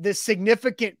And the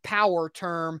significant power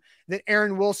term that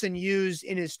Aaron Wilson used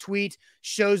in his tweet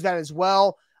shows that as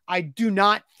well. I do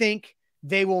not think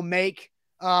they will make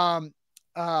Mike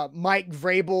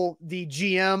Vrabel the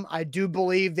GM. I do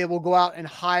believe they will go out and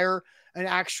hire an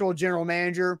actual general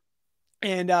manager.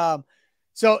 And and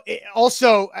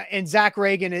Zach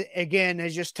Reagan, again,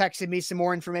 has just texted me some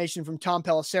more information from Tom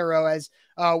Pelissero as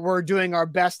we're doing our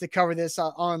best to cover this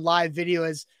on live video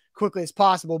as quickly as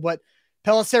possible. But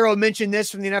Pelissero mentioned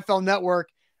this from the NFL Network,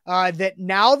 that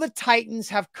now the Titans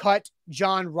have cut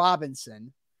John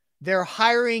Robinson. They're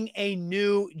hiring a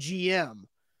new GM.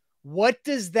 What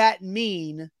does that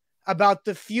mean about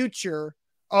the future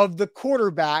of the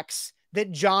quarterbacks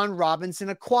that John Robinson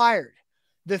acquired?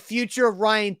 The future of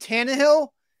Ryan Tannehill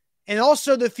and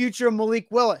also the future of Malik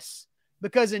Willis,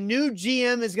 because a new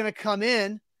GM is going to come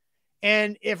in.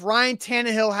 And if Ryan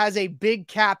Tannehill has a big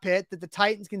cap hit that the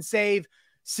Titans can save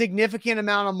significant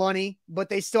amount of money, but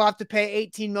they still have to pay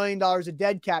 $18 million of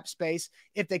dead cap space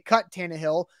if they cut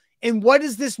Tannehill. And what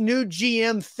does this new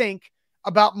GM think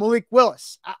about Malik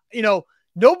Willis?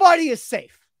 Nobody is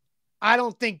safe. I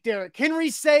don't think Derrick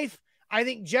Henry's safe. I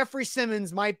think Jeffrey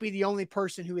Simmons might be the only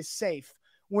person who is safe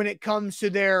when it comes to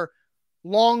their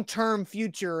long-term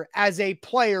future as a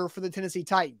player for the Tennessee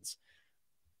Titans.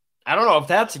 I don't know if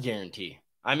that's a guarantee.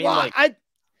 I mean,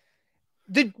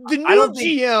 the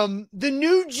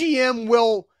new GM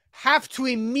will have to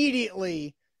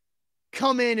immediately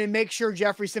come in and make sure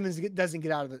Jeffrey Simmons doesn't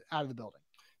get out of the building.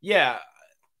 Yeah.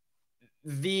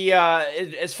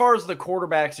 As far as the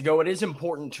quarterbacks go, it is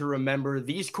important to remember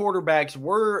these quarterbacks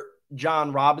were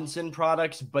John Robinson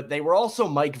products, but they were also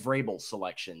Mike Vrabel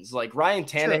selections. Like Ryan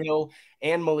Tannehill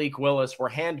and Malik Willis were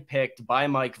handpicked by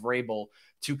Mike Vrabel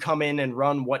to come in and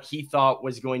run what he thought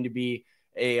was going to be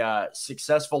a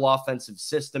successful offensive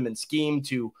system and scheme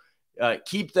to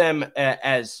keep them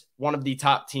as one of the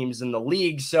top teams in the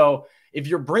league. So if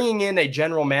you're bringing in a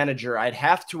general manager, I'd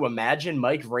have to imagine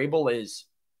Mike Vrabel is,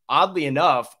 oddly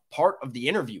enough, part of the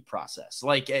interview process.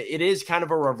 Like, it is kind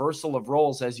of a reversal of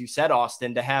roles, as you said,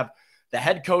 Austin, to have the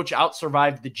head coach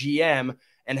out-survive the GM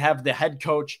and have the head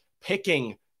coach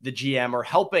picking the GM or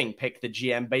helping pick the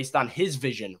GM based on his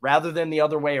vision rather than the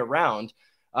other way around.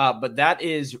 But that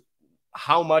is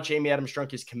how much Amy Adams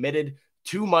Strunk is committed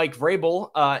to Mike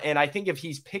Vrabel. And I think if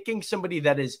he's picking somebody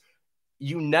that is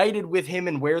united with him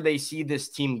and where they see this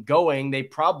team going, they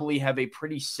probably have a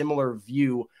pretty similar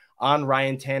view on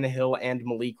Ryan Tannehill and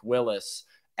Malik Willis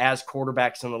as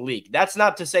quarterbacks in the league. That's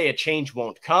not to say a change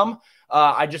won't come.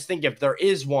 I just think if there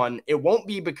is one, it won't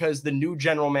be because the new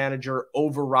general manager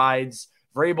overrides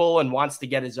Vrabel and wants to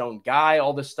get his own guy,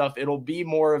 all this stuff. It'll be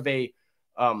more of a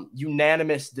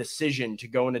unanimous decision to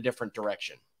go in a different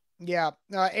direction. Yeah.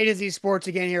 A to Z Sports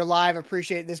again here live.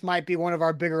 Appreciate it. This might be one of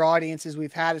our bigger audiences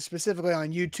we've had, specifically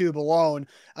on YouTube alone.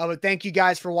 But thank you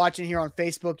guys for watching here on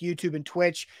Facebook, YouTube, and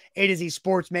Twitch. A to Z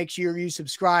Sports, make sure you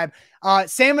subscribe.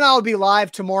 Sam and I will be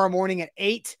live tomorrow morning at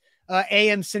 8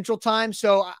 a.m. Central Time.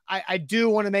 So I do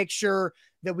want to make sure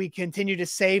that we continue to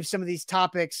save some of these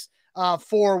topics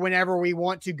for whenever we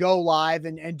want to go live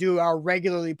and do our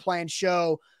regularly planned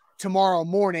show tomorrow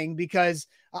morning, because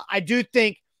I do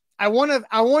think I want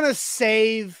to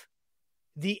save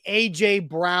the AJ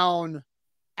Brown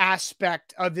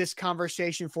aspect of this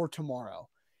conversation for tomorrow,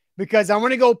 because I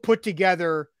want to go put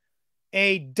together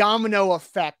a domino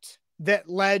effect that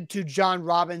led to John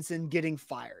Robinson getting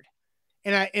fired.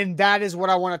 And that is what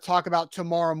I want to talk about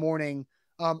tomorrow morning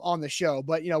on the show.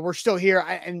 But, we're still here.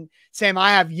 And Sam,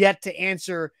 I have yet to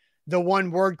answer the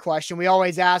one word question. We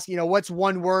always ask, what's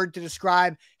one word to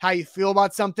describe how you feel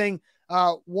about something?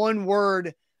 One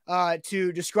word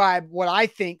to describe what I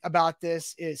think about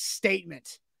this is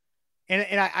statement.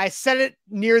 And I said it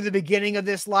near the beginning of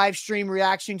this live stream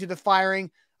reaction to the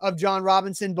firing of John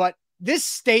Robinson, but this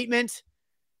statement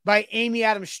by Amy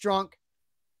Adams Strunk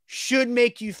should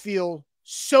make you feel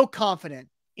so confident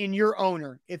in your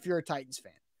owner if you're a Titans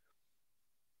fan.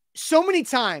 So many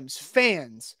times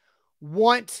fans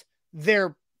want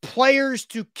their players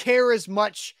to care as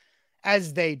much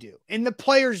as they do, and the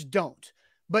players don't.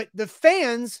 But the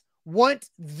fans want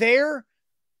their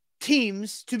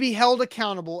teams to be held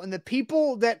accountable, and the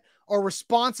people that are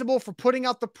responsible for putting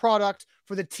out the product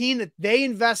for the team that they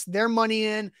invest their money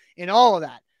in and all of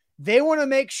that, they want to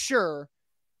make sure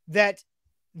that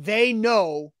they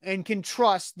know and can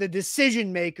trust the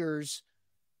decision makers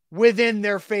within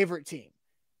their favorite team.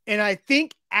 And I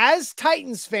think as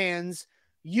Titans fans,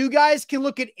 you guys can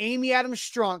look at Amy Adams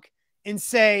Strunk and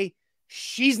say,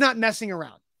 she's not messing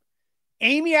around.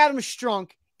 Amy Adams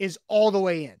Strunk is all the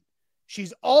way in.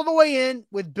 She's all the way in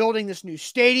with building this new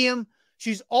stadium.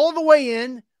 She's all the way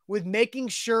in with making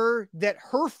sure that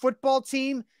her football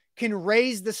team can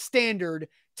raise the standard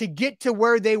to get to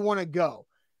where they want to go.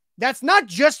 That's not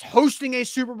just hosting a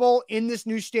Super Bowl in this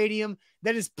new stadium,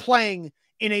 that is playing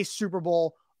in a Super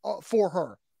Bowl for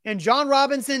her. And John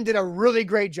Robinson did a really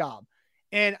great job.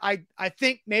 And I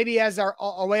think maybe as our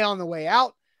way on the way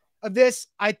out of this,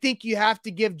 I think you have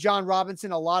to give John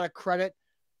Robinson a lot of credit,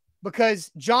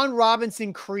 because John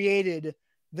Robinson created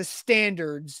the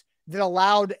standards that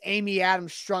allowed Amy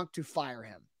Adams Strunk to fire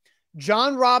him.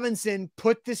 John Robinson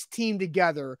put this team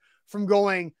together from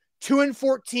going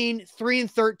 2-14,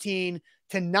 3-13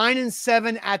 to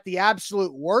 9-7 at the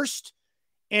absolute worst,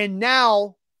 and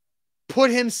now put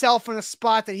himself in a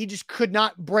spot that he just could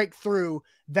not break through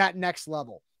that next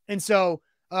level. And so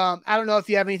I don't know if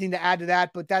you have anything to add to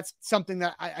that, but that's something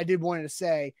that I did wanted to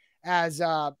say as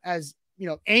you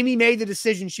know, Amy made the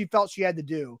decision she felt she had to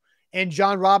do. And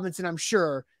John Robinson, I'm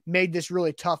sure, made this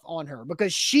really tough on her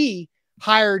because she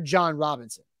hired John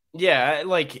Robinson. Yeah.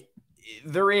 Like,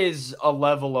 there is a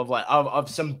level of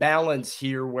some balance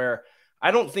here where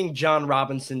I don't think John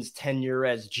Robinson's tenure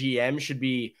as GM should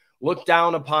be looked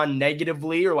down upon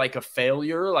negatively or like a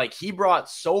failure. Like, he brought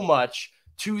so much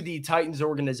to the Titans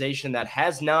organization that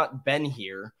has not been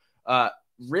here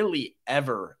really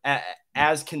ever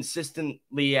as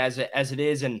consistently as it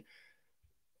is. And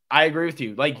I agree with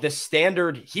you. Like, the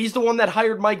standard, he's the one that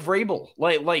hired Mike Vrabel.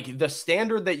 Like the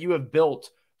standard that you have built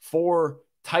for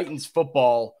Titans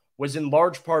football was in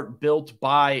large part built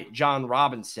by John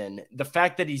Robinson. The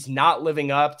fact that he's not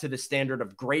living up to the standard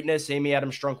of greatness Amy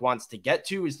Adams Strunk wants to get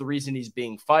to is the reason he's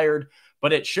being fired,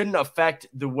 but it shouldn't affect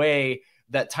the way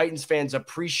that Titans fans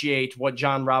appreciate what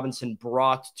John Robinson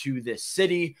brought to this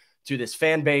city, to this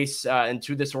fan base, and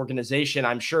to this organization.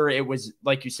 I'm sure it was,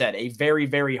 like you said, a very,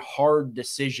 very hard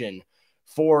decision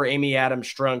for Amy Adams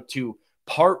Strunk to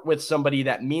part with somebody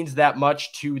that means that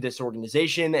much to this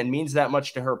organization and means that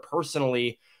much to her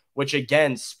personally, which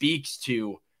again speaks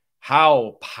to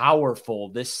how powerful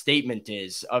this statement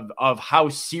is of how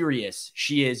serious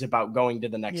she is about going to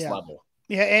the next level.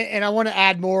 Yeah, and I want to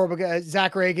add more because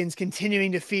Zach Reagan's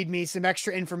continuing to feed me some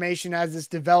extra information as this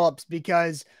develops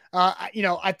because, you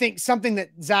know, I think something that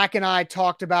Zach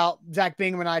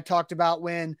Bingham and I talked about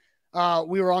when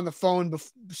we were on the phone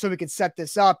so we could set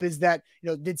this up is that, you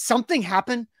know, did something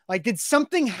happen? Like, did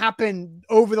something happen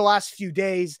over the last few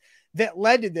days that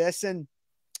led to this? And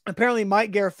apparently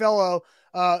Mike Garafolo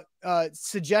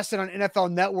suggested on NFL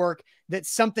Network that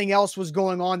something else was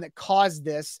going on that caused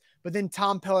this. But then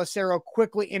Tom Pelissero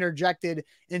quickly interjected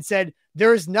and said,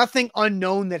 there is nothing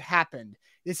unknown that happened.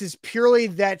 This is purely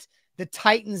that the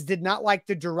Titans did not like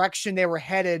the direction they were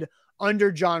headed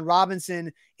under John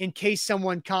Robinson, in case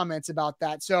someone comments about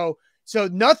that. So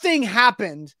nothing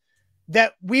happened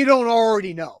that we don't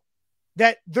already know.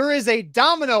 That there is a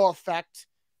domino effect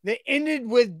that ended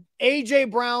with A.J.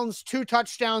 Brown's 2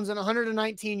 touchdowns and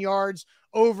 119 yards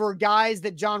over guys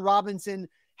that John Robinson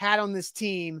had on this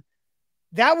team.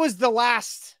 That was the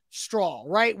last straw,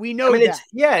 right? We know that.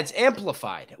 It's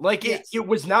amplified. Like, yes. It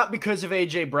was not because of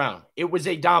A.J. Brown. It was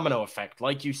a domino effect,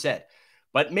 like you said.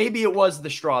 But maybe it was the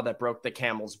straw that broke the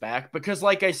camel's back because,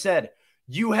 like I said,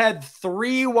 you had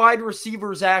 3 wide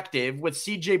receivers active with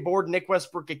C.J. Board, Nick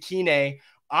Westbrook-Akine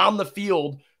on the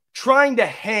field trying to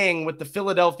hang with the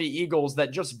Philadelphia Eagles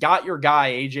that just got your guy,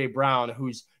 A.J. Brown,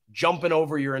 who's jumping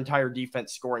over your entire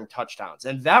defense, scoring touchdowns.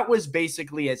 And that was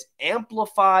basically as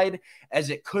amplified as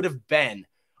it could have been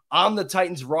on the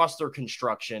Titans roster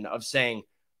construction of saying,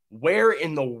 where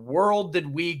in the world did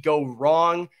we go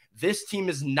wrong? This team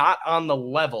is not on the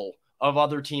level of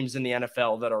other teams in the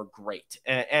NFL that are great.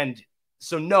 And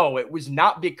so, no, it was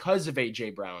not because of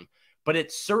A.J. Brown, but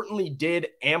it certainly did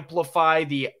amplify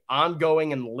the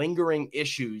ongoing and lingering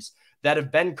issues that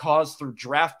have been caused through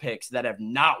draft picks that have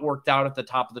not worked out at the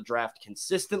top of the draft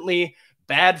consistently,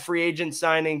 bad free agent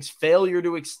signings, failure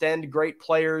to extend great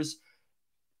players,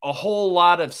 a whole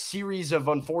lot of series of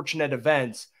unfortunate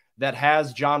events that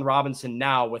has John Robinson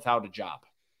now without a job.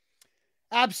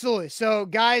 Absolutely. So,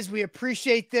 guys, we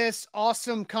appreciate this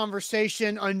awesome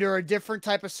conversation under a different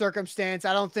type of circumstance.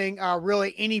 I don't think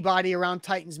really anybody around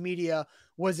Titans media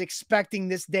was expecting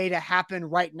this day to happen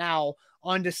right now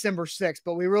on December 6th,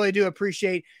 but we really do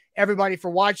appreciate everybody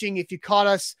for watching. If you caught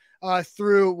us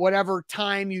through whatever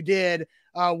time you did,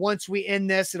 once we end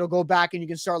this, it'll go back and you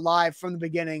can start live from the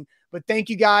beginning. But thank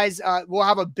you guys. We'll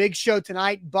have a big show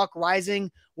tonight. Buck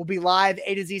Rising will be live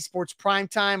A to Z Sports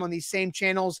Primetime on these same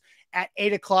channels at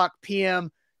 8:00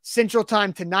 p.m. Central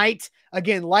Time tonight.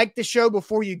 Again, like the show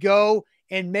before you go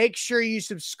and make sure you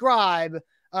subscribe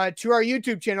to our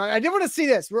YouTube channel. I did want to see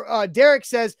this. Derek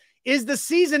says, is the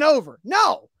season over?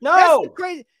 No. That's the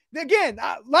crazy. again,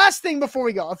 last thing before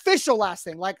we go, official last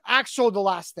thing, like actual the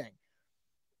last thing,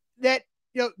 that,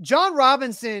 John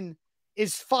Robinson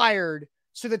is fired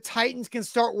so the Titans can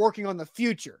start working on the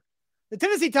future. The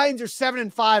Tennessee Titans are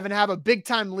 7-5 and have a big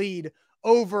time lead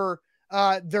over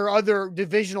their other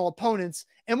divisional opponents,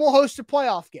 and will host a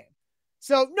playoff game.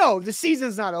 So no, the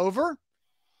season's not over.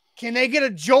 Can they get a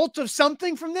jolt of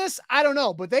something from this? I don't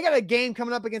know, but they got a game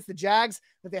coming up against the Jags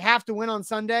that they have to win on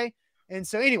Sunday. And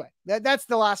so anyway, that's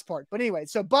the last part. But anyway,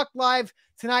 so Buck Live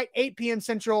tonight, 8 p.m.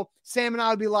 Central. Sam and I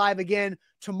will be live again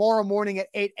tomorrow morning at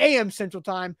 8 a.m. Central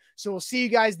Time. So we'll see you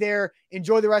guys there.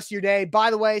 Enjoy the rest of your day.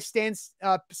 By the way,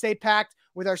 stay packed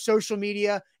with our social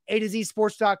media,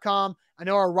 A2ZSports.com. I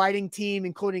know our writing team,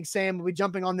 including Sam, will be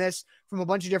jumping on this from a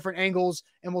bunch of different angles.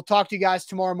 And we'll talk to you guys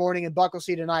tomorrow morning, and Buck will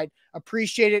see you tonight.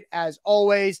 Appreciate it as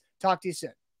always. Talk to you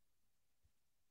soon.